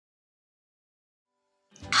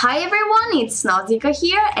Hi everyone, it's Nausicaagamer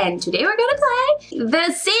here, and today we're gonna play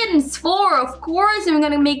The Sims 4, of course, and we're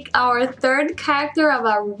gonna make our third character of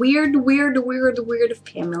our weird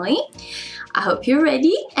family. I hope you're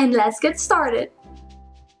ready, and let's get started.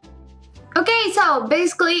 Okay, so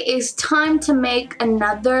basically it's time to make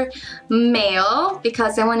another male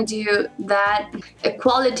because I want to do that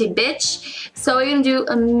equality bitch. So we're gonna do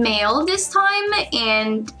a male this time,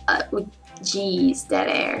 and geez, that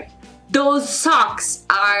hair. Those socks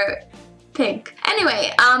are pink.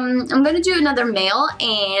 Anyway, I'm gonna do another male,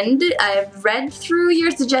 and I've read through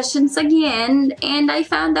your suggestions again, and I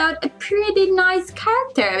found out a pretty nice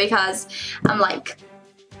character because I'm like,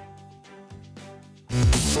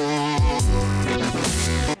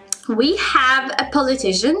 we have a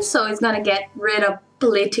politician, so he's gonna get rid of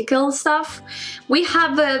political stuff. We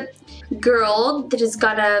have a girl that is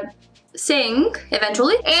gonna sing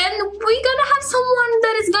eventually, and we're gonna have someone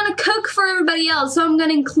that is gonna cook for everybody else, so I'm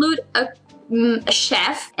gonna include a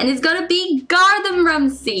chef, and it's gonna be Gordon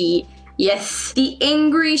Ramsay. Yes, the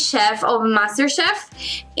angry chef of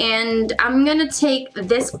MasterChef. And I'm gonna take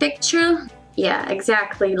this picture. Yeah,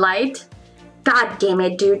 exactly, light. God damn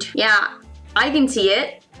it, dude. Yeah, I can see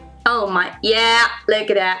it. Oh my, yeah, look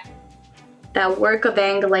at that. That work of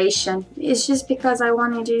angulation. It's just because I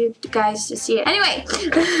wanted you guys to see it. Anyway,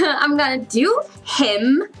 I'm gonna do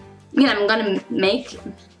him. I'm gonna make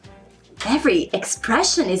every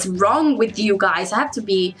expression is wrong with you guys. I have to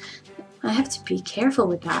be careful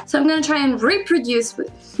with that. So I'm gonna try and reproduce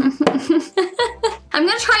with I'm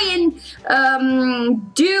gonna try and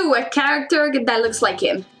do a character that looks like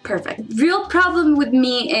him. Perfect. Real problem with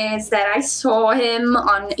me is that I saw him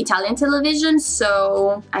on Italian television,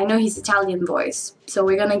 so I know his Italian voice. So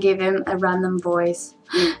we're gonna give him a random voice,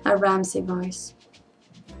 a Ramsay voice.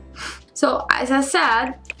 So as I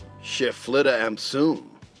said,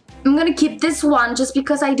 I'm gonna keep this one just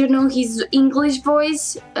because I don't know his English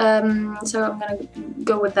voice. So I'm gonna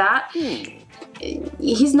go with that.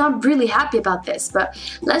 He's not really happy about this, but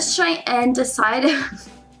let's try and decide.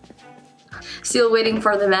 Still waiting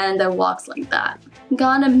for the man that walks like that.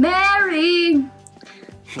 Gonna marry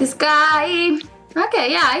this guy.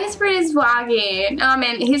 Okay, yeah, he's pretty swaggy. I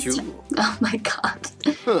mean, he's... Oh my god.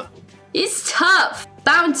 He's tough.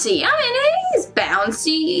 Bouncy. I mean, he's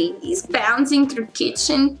bouncy. He's bouncing through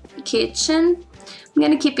kitchen. I'm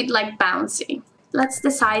gonna keep it like bouncy. Let's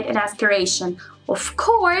decide an aspiration. Of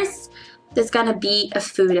course, there's gonna be a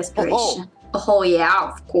food aspiration. Oh yeah,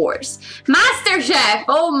 of course. MasterChef!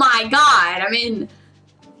 Oh my god! I mean,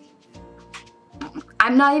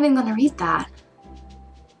 I'm not even gonna read that.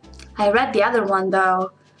 I read the other one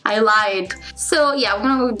though. I lied. So yeah, we're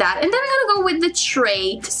gonna go with that. And then we're gonna go with the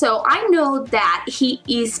trait. So I know that he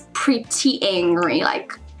is pretty angry,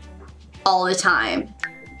 like, all the time.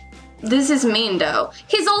 This is mean though.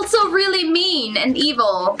 He's also really mean and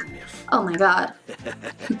evil. Oh my god.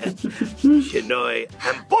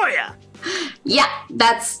 Yeah,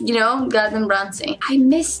 that's, you know, Gordon Ramsay. I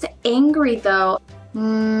missed angry though.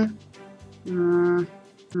 I'm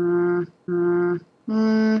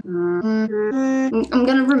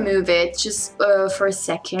gonna remove it just for a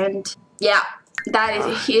second. Yeah, that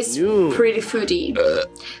is, he's pretty foodie.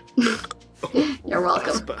 You're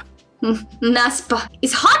welcome. Naspa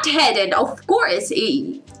is hot-headed, of course.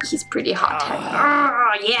 He's pretty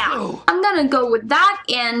hot-headed. Yeah. I'm gonna go with that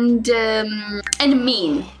and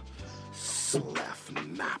mean.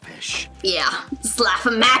 Slafmappish. Yeah,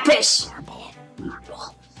 slafmappish.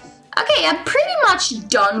 Marble. Okay, I'm pretty much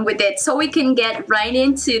done with it, so we can get right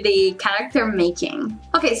into the character making.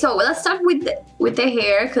 Okay, so let's start with the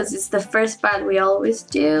hair, because it's the first part we always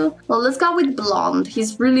do. Well, let's go with blonde.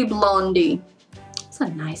 He's really blondie. It's a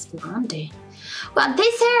nice blondie. Well,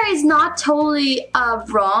 this hair is not totally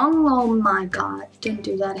wrong. Oh my god, don't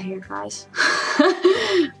do that hair, guys.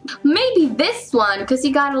 Maybe this one, because he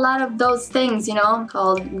got a lot of those things, you know,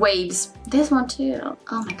 called waves. This one too.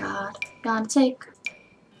 Oh my god, gotta take...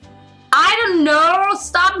 I don't know,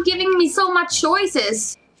 stop giving me so much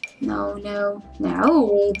choices. No. Now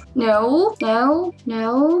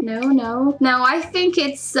I think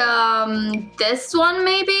it's this one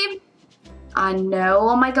maybe. I know.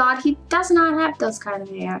 Oh my god, he does not have those kind of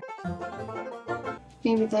hair.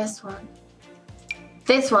 Maybe this one.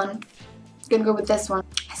 This one. Gonna go with this one.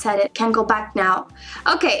 I said it. Can't go back now.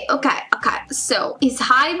 Okay. So his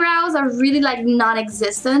eyebrows are really like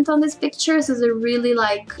non-existent on this picture, so they're really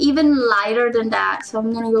like even lighter than that. So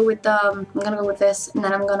I'm gonna go with this, and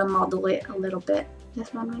then I'm gonna model it a little bit.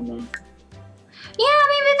 This one maybe. Yeah,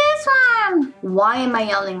 maybe this one. Why am I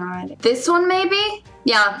yelling already? This one maybe?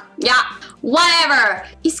 Yeah, whatever.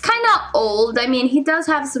 He's kind of old. I mean, he does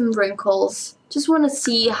have some wrinkles. Just want to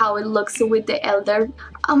see how it looks with the elder.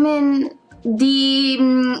 I mean, the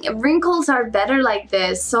wrinkles are better like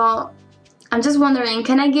this. So I'm just wondering,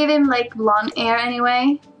 can I give him like blonde hair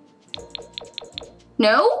anyway?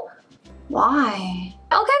 No? Why?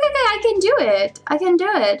 Okay, I can do it. I can do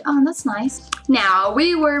it. Oh, that's nice. Now,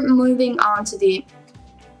 we were moving on to the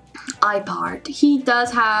eye part. He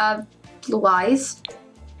does have blue eyes.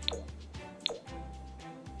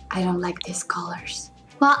 I don't like these colors.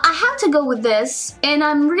 Well, I have to go with this. And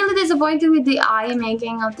I'm really disappointed with the eye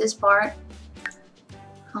making of this part.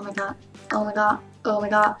 Oh my god. Oh my god. Oh my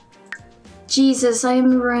god. Jesus, I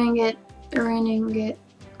am ruining it.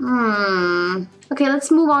 Okay,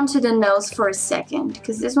 let's move on to the nose for a second,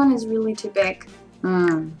 because this one is really too big.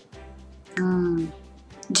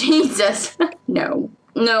 Jesus. No,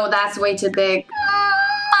 that's way too big.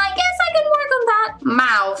 I guess I can work on that.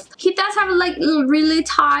 Mouth. He does have like really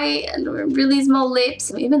tight and really small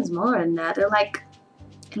lips. Even smaller than that. They're like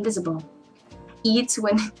invisible. Eats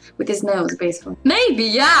with his nose, basically. Maybe,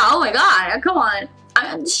 yeah. Oh my god. Come on.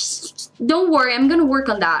 Don't worry. I'm gonna work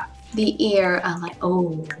on that. The ear. I'm like,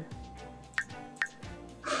 oh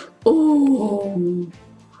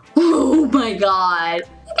my god.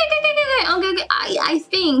 Okay. I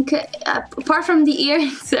think apart from the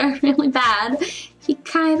earrings are really bad, he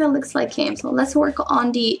kind of looks like him. So let's work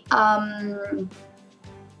on the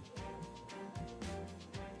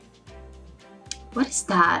what is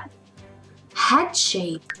that? Head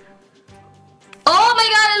shape. Oh my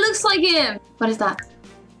god, it looks like him. What is that?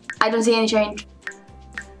 I don't see any change.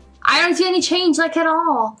 I don't see any change like at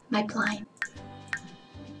all. Am I blind?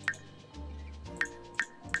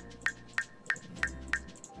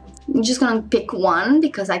 I'm just gonna pick one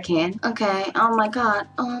because I can. Okay. Oh my god.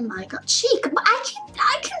 Cheek. But I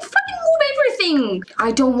can fucking move everything.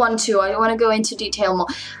 I don't want to. I want to go into detail more.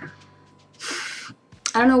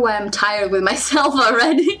 I don't know why I'm tired with myself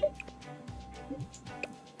already.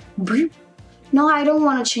 No, I don't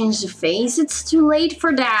want to change the face. It's too late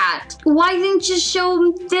for that. Why didn't you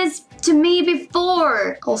show this to me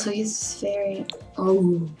before? Also, he's very...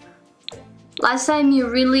 Oh. Last time you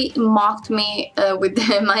really mocked me with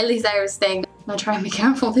the Miley Cyrus thing. I'm gonna try and be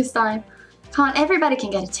careful this time. Come on, everybody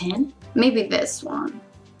can get a 10. Maybe this one.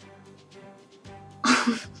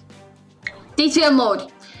 Detail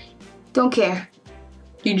mode. Don't care.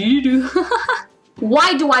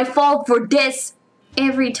 Why do I fall for this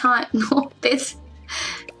every time? No, this.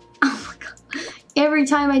 Oh my god. Every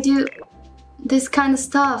time I do this kind of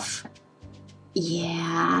stuff.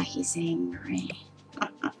 Yeah, he's angry.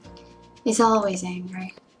 He's always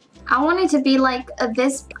angry. I want it to be like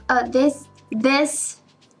this.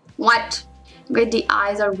 What? Okay, the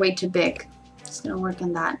eyes are way too big. Just gonna work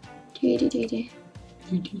on that.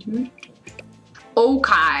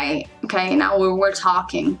 Okay, now we're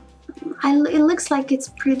talking. It looks like it's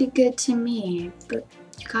pretty good to me, but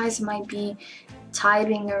you guys might be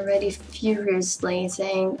typing already furiously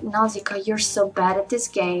saying, Nausicaa, you're so bad at this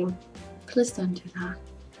game. Please don't do that.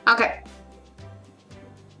 Okay.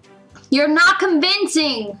 You're not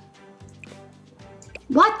convincing!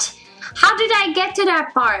 What? How did I get to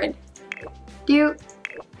that part? I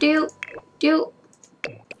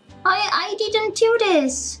didn't do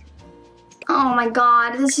this. Oh my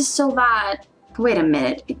god, this is so bad. Wait a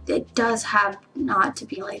minute, it does have not to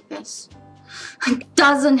be like this. It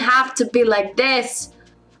doesn't have to be like this.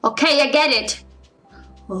 Okay, I get it.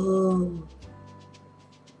 Oh.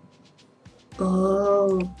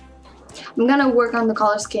 I'm gonna work on the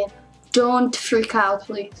color scheme. Don't freak out,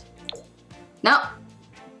 please. No.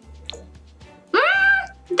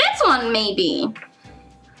 This one, maybe.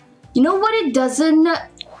 You know what it doesn't...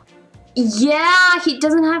 Yeah, he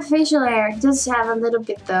doesn't have facial hair. He does have a little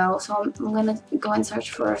bit, though. So I'm gonna go and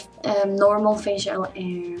search for normal facial hair.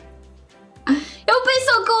 It would be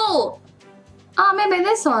so cool! Oh, maybe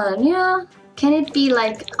this one, yeah. Can it be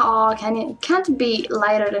like... Oh, can't be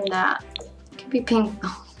lighter than that. It can be pink.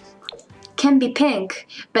 Can be pink,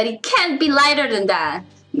 but it can't be lighter than that.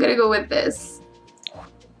 I'm gonna go with this.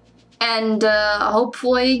 And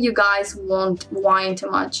hopefully you guys won't whine too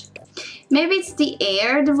much. Maybe it's the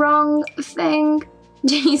air, the wrong thing.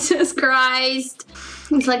 Jesus Christ.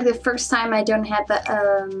 It's like the first time I don't have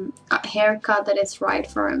a haircut that is right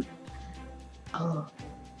for him. Oh.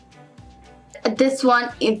 This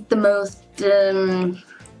one is the most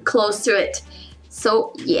close to it.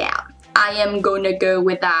 So yeah, I am gonna go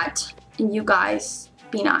with that. And you guys,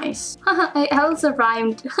 be nice. I also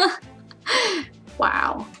rhymed.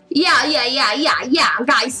 Wow. Yeah,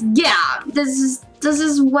 guys, yeah. This is this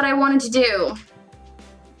is what I wanted to do.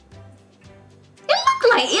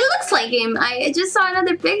 It looks like him. I just saw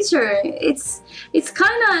another picture.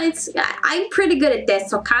 I'm pretty good at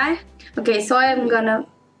this, okay? Okay, so I'm gonna...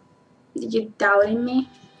 You doubting me?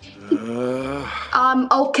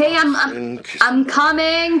 Okay, I'm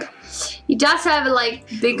coming. He does have like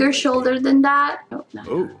bigger shoulder than that.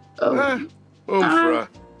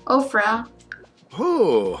 Ofra.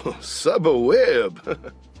 Oh, Subba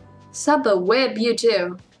Web. Subba Web, you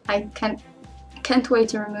too. I can't wait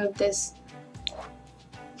to remove this.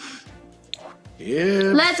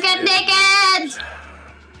 Yeah. Let's get naked!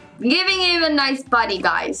 Giving him a nice body,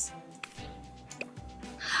 guys.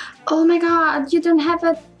 Oh my god, you don't have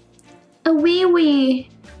a wee-wee.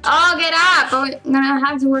 Oh, get up! I'm gonna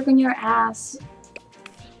have to work on your ass.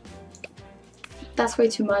 That's way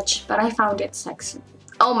too much, but I found it sexy.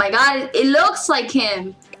 Oh my god, it looks like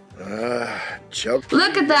him.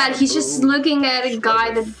 Look at that, he's just looking at a guy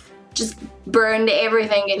that just burned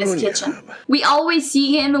everything in his kitchen. We always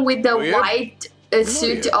see him with the white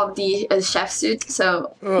suit of the chef suit,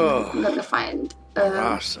 so I'm gonna find...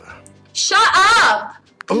 Shut up!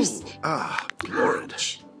 Lord.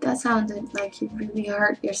 That sounded like you really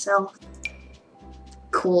hurt yourself.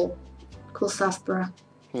 Cool. Cool stuff, bro.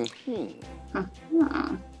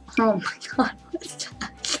 Oh my god, what's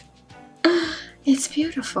that? It's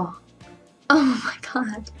beautiful. Oh my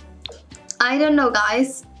god. I don't know,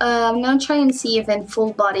 guys. I'm gonna try and see if in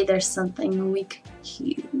full body there's something we can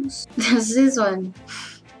use. There's this one.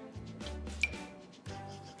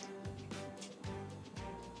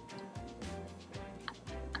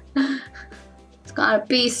 It's gonna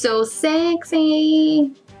be so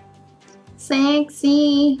sexy.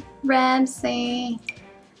 Sexy Ramsey.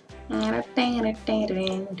 Shut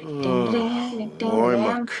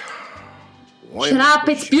up,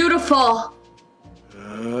 it's beautiful.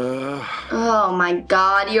 Oh my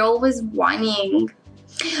god, you're always whining.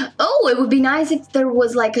 Oh, it would be nice if there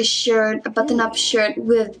was like a shirt, a button-up shirt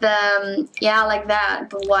with yeah, like that,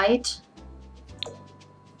 but white.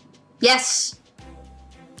 Yes,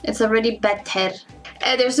 it's already better.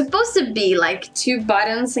 There's supposed to be like 2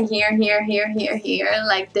 buttons here,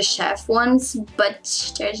 like the chef ones,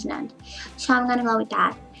 but there's none. So I'm gonna go with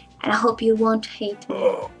that, and I hope you won't hate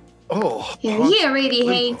me. He already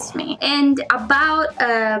hates me. And about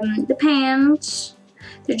the pants,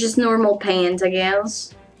 they're just normal pants, I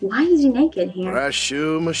guess. Why is he naked here?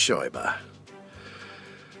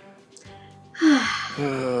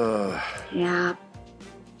 Yeah,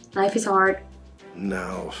 life is hard.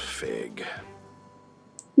 Now fig.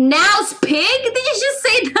 Now's pig? Did you just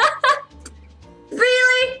say that?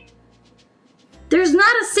 Really? There's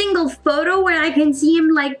not a single photo where I can see him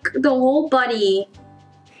like the whole body.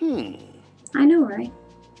 I know, right?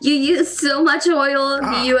 You use so much oil,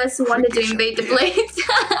 the US wanted to invade the place.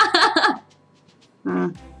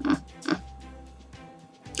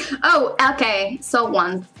 Oh, okay, so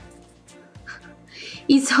one.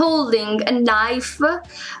 He's holding a knife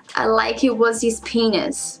like it was his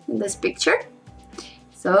penis in this picture.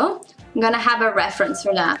 So, I'm gonna have a reference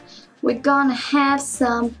for that. We're gonna have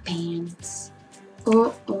some pants.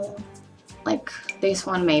 Like this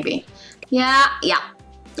one maybe. Yeah.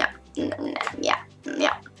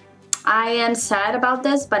 I am sad about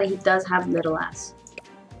this, but he does have little ass.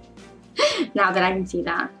 Now that I can see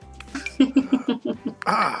that.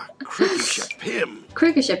 Cricket him.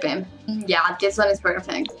 Cricket him. Yeah, this one is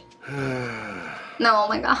perfect. No, oh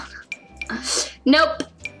my god. Nope.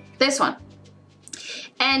 This one.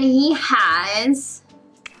 And he has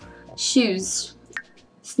shoes.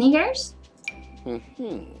 Sneakers?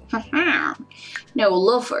 No,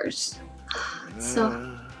 loafers.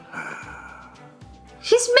 So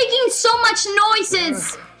he's making so much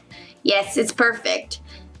noises. Yes, it's perfect.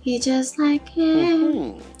 He just like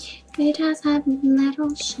him. He does have a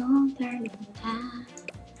little shoulder in that.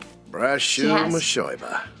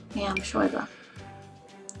 Shoiba. Yeah, Shoiba.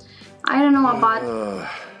 I don't know about.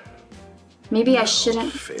 Maybe I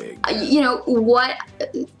shouldn't. You know what?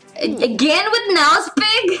 Again with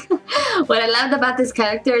Nausicaagamer. What I loved about this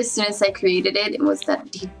character as soon as I created it was that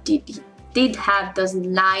he did have those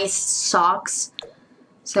nice socks.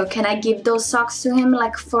 So can I give those socks to him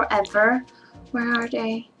like forever? Where are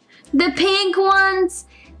they? The pink ones!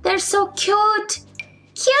 They're so cute!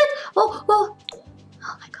 Cute! Oh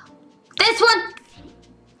my god. This one!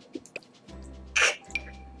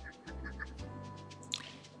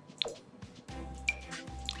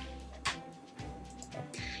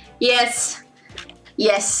 Yes.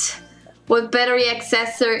 What better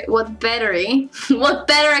accessory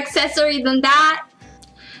than that?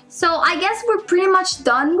 So I guess we're pretty much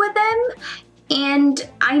done with them. And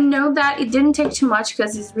I know that it didn't take too much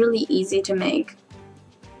because it's really easy to make.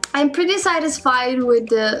 I'm pretty satisfied with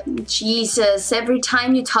the Jesus. Every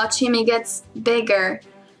time you touch him, he gets bigger.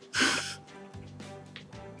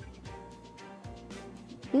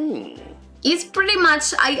 He's pretty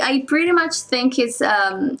much, I pretty much think it's,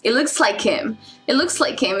 it looks like him. It looks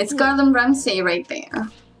like him. It's Gordon Ramsay right there.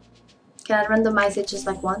 Can I randomize it just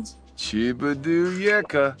like once? Chibadoo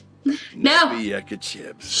yeka. No! Yucca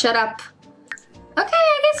chips. Shut up. Okay,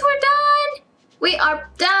 I guess we're done. We are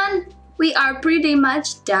done. We are pretty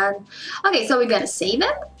much done. Okay, so we're gonna save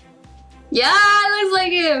him. Yeah, it looks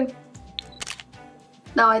like him.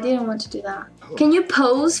 No, I didn't want to do that. Can you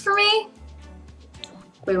pose for me?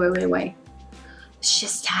 Wait. It's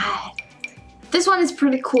just that. This one is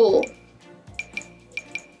pretty cool.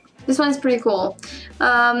 This one is pretty cool.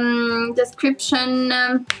 Description.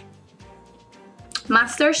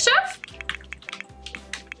 Master Chef?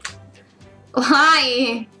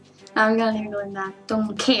 Why? I'm gonna leave it like that.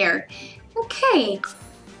 Don't care. Okay.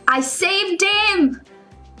 I saved him!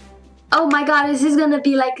 Oh my god, this is gonna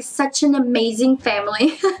be like such an amazing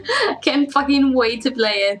family. Can't fucking wait to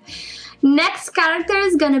play it. Next character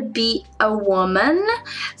is gonna be a woman.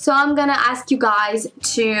 So I'm gonna ask you guys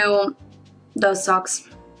to... Those socks.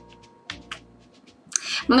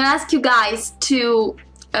 I'm gonna ask you guys to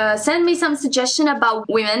send me some suggestion about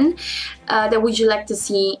women that would you like to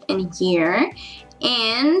see in here.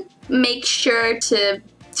 And make sure to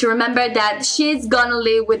remember that she's gonna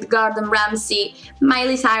live with Gordon Ramsay,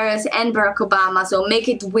 Miley Cyrus, and Barack Obama. So make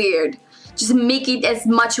it weird. Just make it as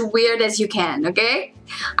much weird as you can, okay?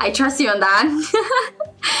 I trust you on that.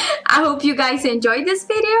 I hope you guys enjoyed this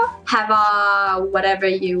video. Have a whatever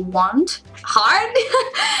you want. Heart.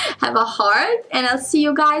 Have a heart. And I'll see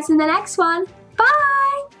you guys in the next one.